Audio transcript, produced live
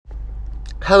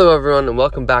Hello everyone, and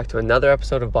welcome back to another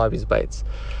episode of Bobby's Bites.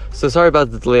 So sorry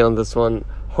about the delay on this one.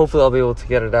 Hopefully I'll be able to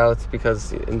get it out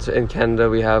because in Canada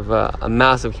we have a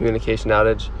massive communication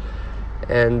outage.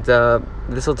 And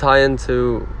this will tie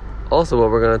into also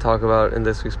what we're going to talk about in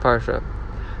this week's parshat.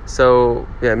 So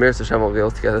yeah, Mir Hashem will be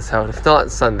able to get this out, if not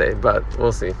Sunday, but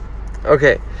we'll see.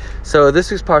 Okay, so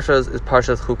this week's parsha is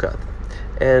parshat chukat.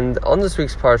 And on this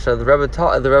week's parsha, the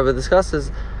Rebbe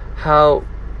discusses how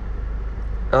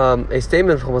a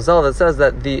statement from Chazal that says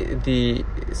that the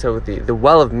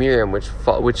well of Miriam, which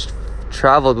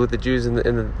traveled with the Jews in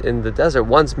the desert,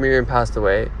 once Miriam passed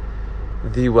away,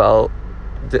 the well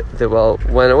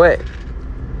went away.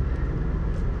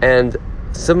 And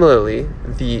similarly,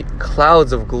 the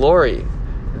clouds of glory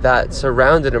that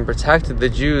surrounded and protected the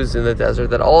Jews in the desert,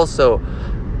 that also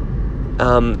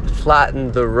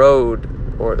flattened the road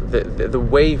or the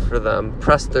way for them,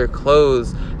 pressed their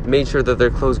clothes, made sure that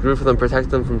their clothes grew for them, protected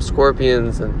them from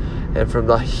scorpions and from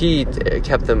the heat, it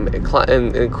kept them in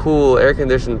a cool air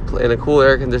conditioned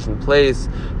place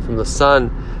from the sun,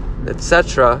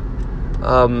 etc.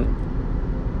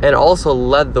 And also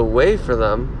led the way for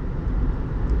them.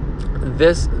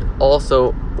 This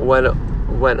also went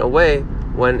away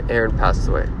when Aaron passed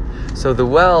away. So the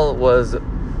well was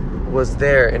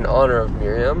there in honor of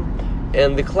Miriam,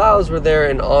 and the clouds were there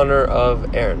in honor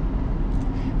of Aaron.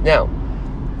 Now,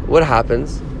 what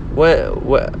happens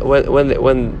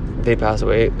when they pass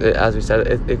away? As we said,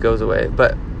 it goes away.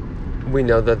 But we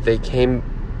know that they came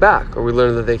back, or we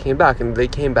learned that they came back, and they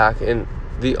came back in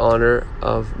the honor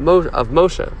of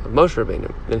Moshe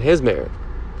Rabbeinu, in his merit.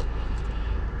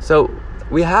 So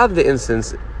we have the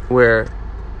instance where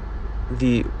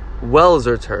the wells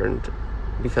are turned,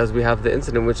 because we have the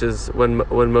incident, which is when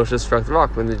Moshe struck the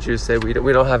rock, when the Jews say, we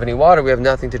don't have any water, we have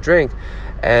nothing to drink,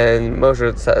 and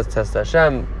Moshe says to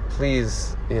Hashem,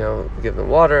 please, give them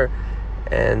water,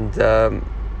 and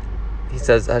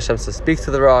Hashem says, speak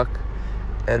to the rock,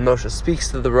 and Moshe speaks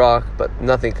to the rock, but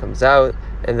nothing comes out,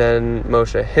 and then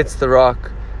Moshe hits the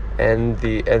rock, and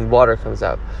water comes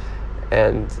out,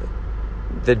 and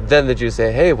then the Jews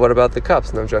say, hey, what about the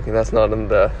cups? No, I'm joking, that's not in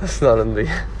the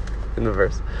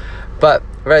verse. But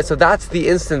right, so that's the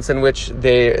instance in which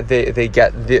they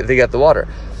get the water.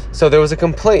 So there was a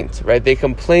complaint, right? They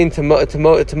complained to Moshe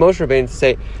Rabbeinu to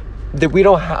say that we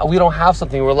don't have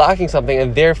something, we're lacking something,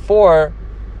 and therefore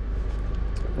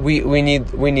we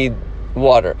need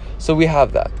water. So we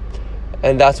have that,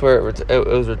 and that's where it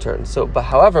was returned. So, but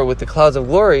however, with the clouds of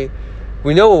glory,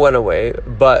 we know it went away,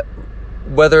 but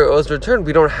whether it was returned,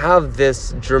 we don't have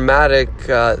this dramatic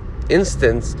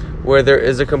instance where there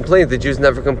is a complaint. The Jews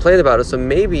never complained about it. So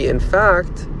maybe in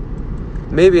fact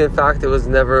it was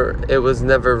never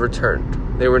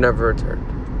returned. They were never returned.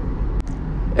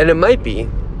 And it might be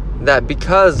that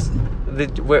because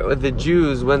the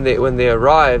Jews, when they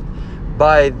arrived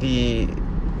by the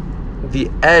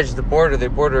edge, the border, they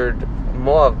bordered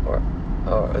Moab,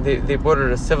 or they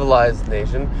bordered a civilized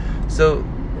nation, so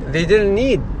they didn't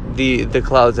need the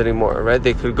clouds anymore, right?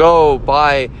 They could go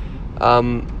buy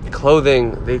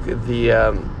clothing, the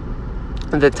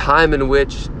time in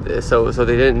which, so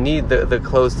they didn't need the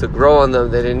clothes to grow on them,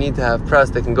 they didn't need to have press,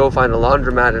 they can go find a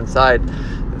laundromat inside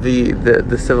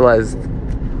the civilized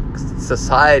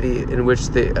society in which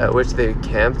they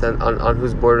camped, and on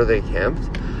whose border they camped.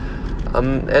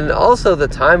 And also the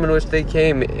time in which they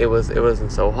came, it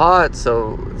wasn't so hot,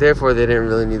 so therefore they didn't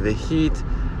really need the heat,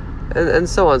 and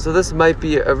so on. So this might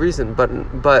be a reason,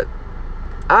 but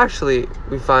actually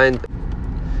we find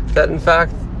that in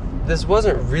fact this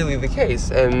wasn't really the case,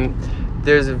 and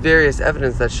there's various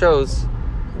evidence that shows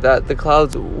that the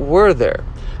clouds were there.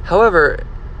 However,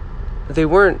 they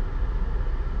weren't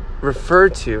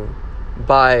referred to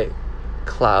by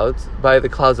the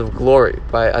clouds of glory,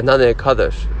 by Ananei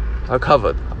Kavod.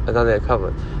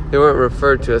 They weren't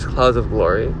referred to as clouds of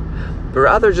glory, but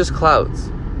rather just clouds.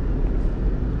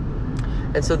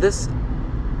 And so this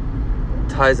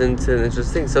ties into an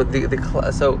interesting. So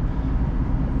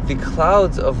the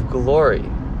clouds of glory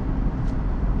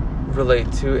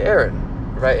relate to Aaron,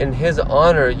 right? In his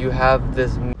honor, you have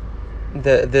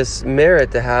this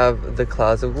merit to have the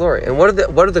clouds of glory. And what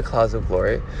are the clouds of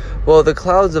glory? Well, the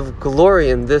clouds of glory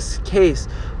in this case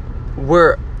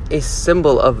were a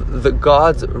symbol of the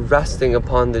God's resting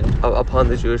upon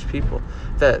the Jewish people,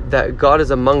 that God is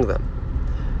among them,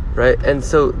 right? And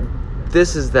so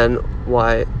this is then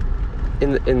why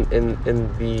in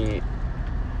the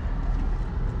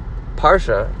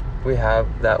parsha we have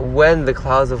that when the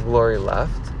clouds of glory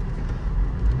left,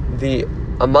 the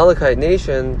Amalekite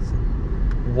nations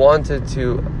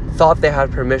thought they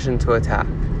had permission to attack.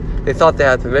 They thought they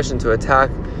had permission to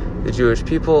attack the Jewish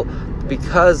people,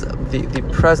 because the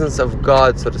presence of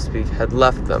God, so to speak, had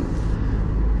left them.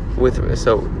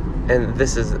 And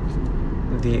this is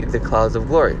the clouds of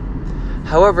glory.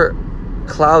 However,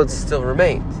 clouds still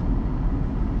remained.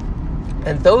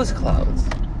 And those clouds,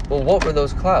 well, what were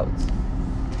those clouds?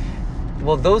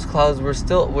 Well, those clouds were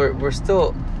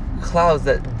still clouds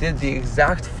that did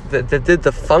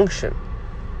the function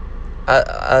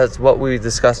as what we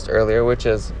discussed earlier, which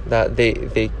is that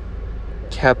they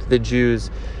kept the Jews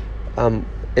in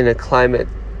a climate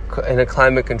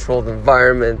controlled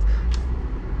environment,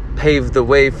 paved the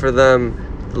way for them,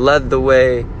 led the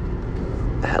way,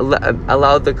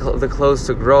 allowed the clothes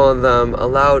to grow on them,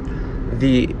 allowed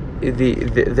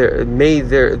made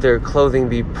their clothing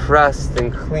be pressed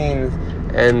and clean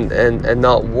and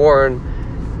not worn,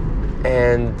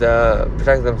 and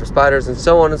protected them from spiders, and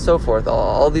so on and so forth.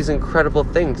 All these incredible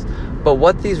things. But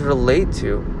what these relate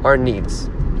to are needs.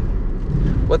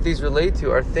 What these relate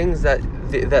to are things that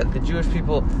the Jewish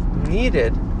people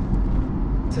needed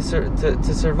to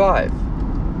survive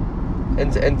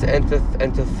and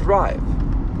to thrive.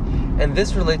 And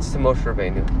this relates to Moshe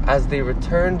Rabbeinu as they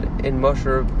returned in Moshe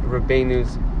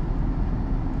Rabbeinu's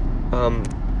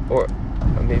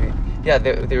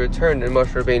they returned in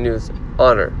Moshe Rabbeinu's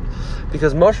honor,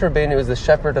 because Moshe Rabbeinu is the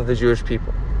shepherd of the Jewish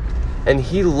people, and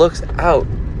he looks out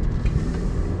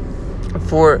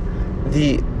for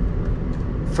the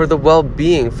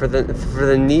well-being, for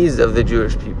the needs of the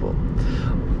Jewish people,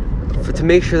 to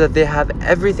make sure that they have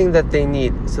everything that they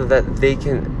need, so that they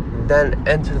can then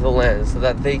enter the land, so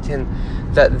that they can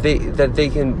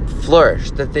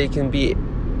flourish, that they can be,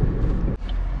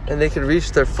 and they can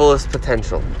reach their fullest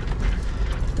potential.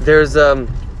 There's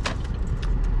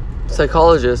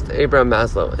psychologist Abraham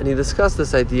Maslow, and he discussed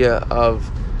this idea of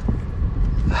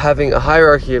having a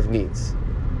hierarchy of needs,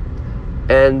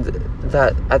 and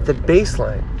that at the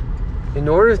baseline, in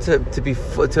order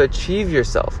to achieve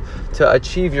yourself, to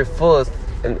achieve your fullest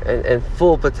and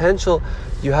full potential,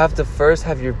 you have to first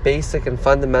have your basic and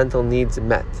fundamental needs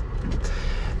met.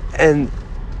 And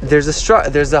there's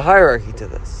a hierarchy to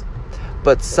this,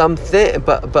 but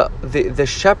the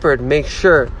shepherd makes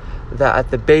sure that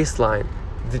at the baseline,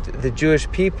 the Jewish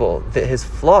people, his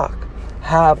flock,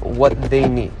 have what they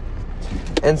need.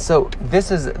 And so this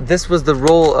was the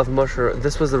role of Moshe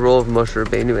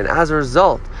Rabbeinu, and as a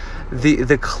result,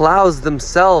 the clouds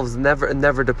themselves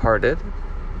never departed.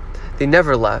 They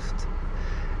never left.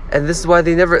 And this is why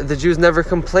the Jews never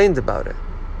complained about it.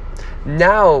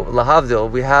 Now, lahavdil,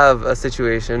 we have a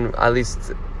situation, at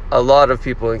least a lot of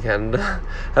people in Canada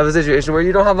have a situation where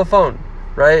you don't have a phone,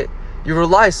 right? You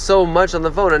rely so much on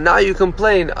the phone, and now you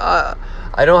complain, I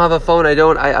don't have a phone,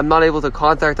 I'm not able to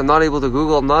contact, I'm not able to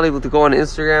Google, I'm not able to go on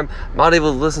Instagram, I'm not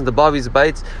able to listen to Bobby's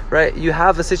Bites, right? You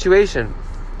have a situation,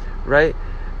 right?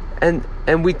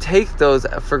 And we take those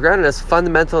for granted as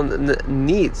fundamental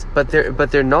needs, but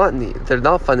they're not needs. They're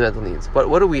not fundamental needs.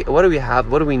 What do we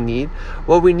have? What do we need?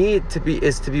 What we need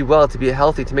is to be well, to be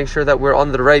healthy, to make sure that we're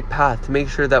on the right path, to make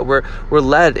sure that we're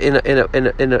led in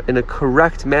a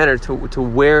correct manner to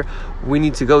where we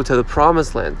need to go, to the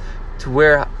promised land, to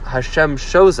where Hashem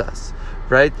shows us,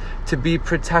 right? To be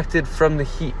protected from the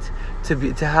heat, to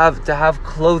have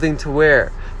clothing to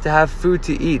wear, to have food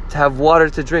to eat, to have water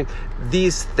to drink.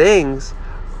 These things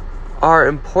are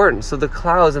important. So the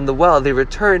clouds and the well, they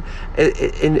return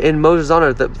in Moses'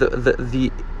 honor,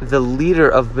 the leader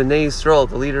of Bnei Yisrael,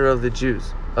 the leader of the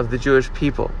Jews, of the Jewish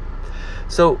people.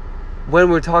 So when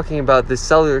we're talking about this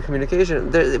cellular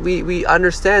communication, we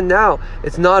understand now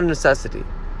it's not a necessity.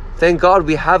 Thank God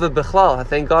we have a bichlal.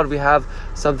 Thank God we have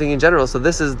something in general. So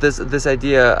this is this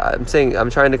idea I'm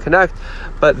trying to connect,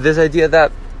 but this idea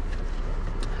that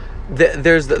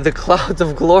there's the clouds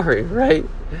of glory, right?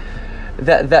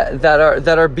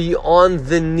 That are beyond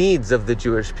the needs of the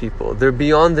Jewish people. They're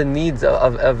beyond the needs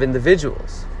of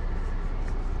individuals.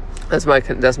 That's my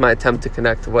attempt to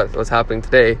connect to what's happening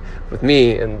today with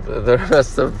me and the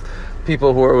rest of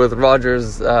people who are with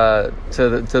Rogers to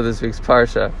this week's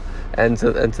parsha and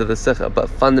to the sichot. But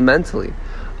fundamentally,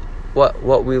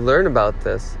 what we learn about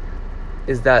this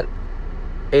is that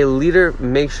a leader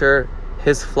makes sure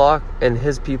his flock and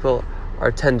his people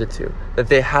are tended to, that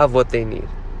they have what they need.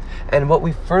 And what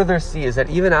we further see is that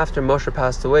even after Moshe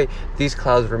passed away, these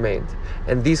clouds remained.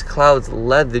 And these clouds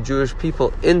led the Jewish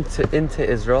people into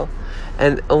Israel,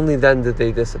 and only then did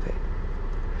they dissipate.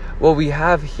 What we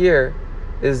have here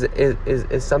is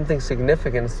something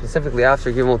significant, specifically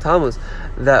after Gimel Tammuz,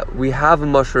 that we have a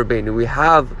Moshe Rabbeinu, we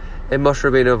have a Moshe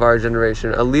Rabbeinu of our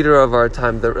generation, a leader of our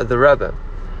time, the Rebbe.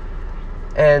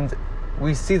 And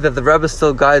we see that the Rebbe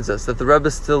still guides us, that the Rebbe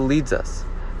still leads us,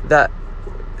 that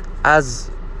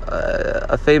as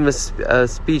a famous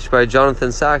speech by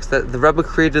Jonathan Sachs that the Rebbe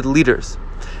created leaders,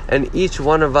 and each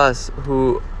one of us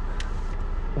who,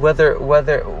 whether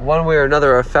one way or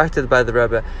another, are affected by the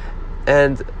Rebbe,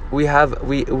 and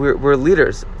we're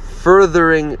leaders,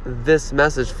 furthering this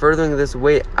message, furthering this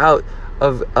way out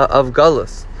of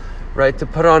Galus, right? To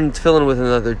put on tefillin with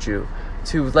another Jew,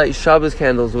 to light Shabbos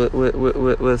candles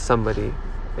with somebody,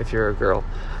 if you're a girl,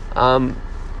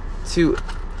 to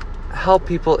help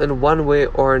people in one way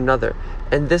or another.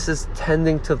 And this is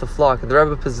tending to the flock. The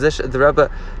Rebbe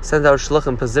sent out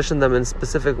shluchim, positioned them in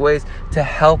specific ways to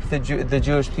help the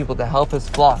Jewish people, to help his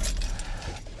flock.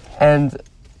 And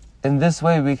in this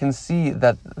way, we can see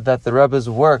that the Rebbe's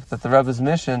work, that the Rebbe's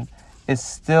mission, is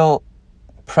still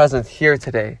present here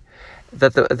today.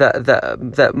 That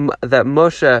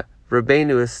Moshe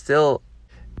Rabbeinu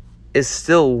is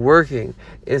still working,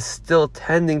 is still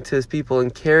tending to his people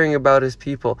and caring about his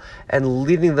people and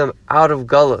leading them out of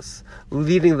Galus,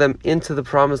 leading them into the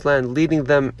promised land, leading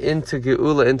them into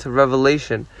Geula, into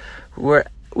Revelation, where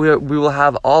we will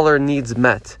have all our needs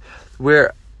met.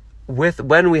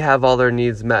 When we have all our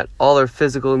needs met, all our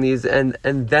physical needs and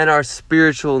then our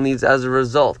spiritual needs as a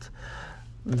result,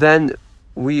 then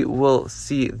we will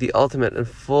see the ultimate and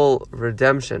full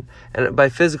redemption. And by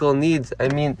physical needs, I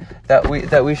mean that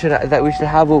we should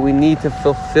have what we need to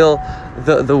fulfill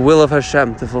the will of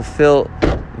Hashem, to fulfill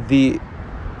the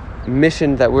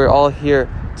mission that we're all here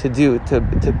to do, to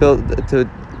build, to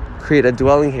create a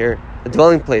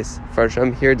dwelling place for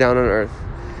Hashem here down on earth.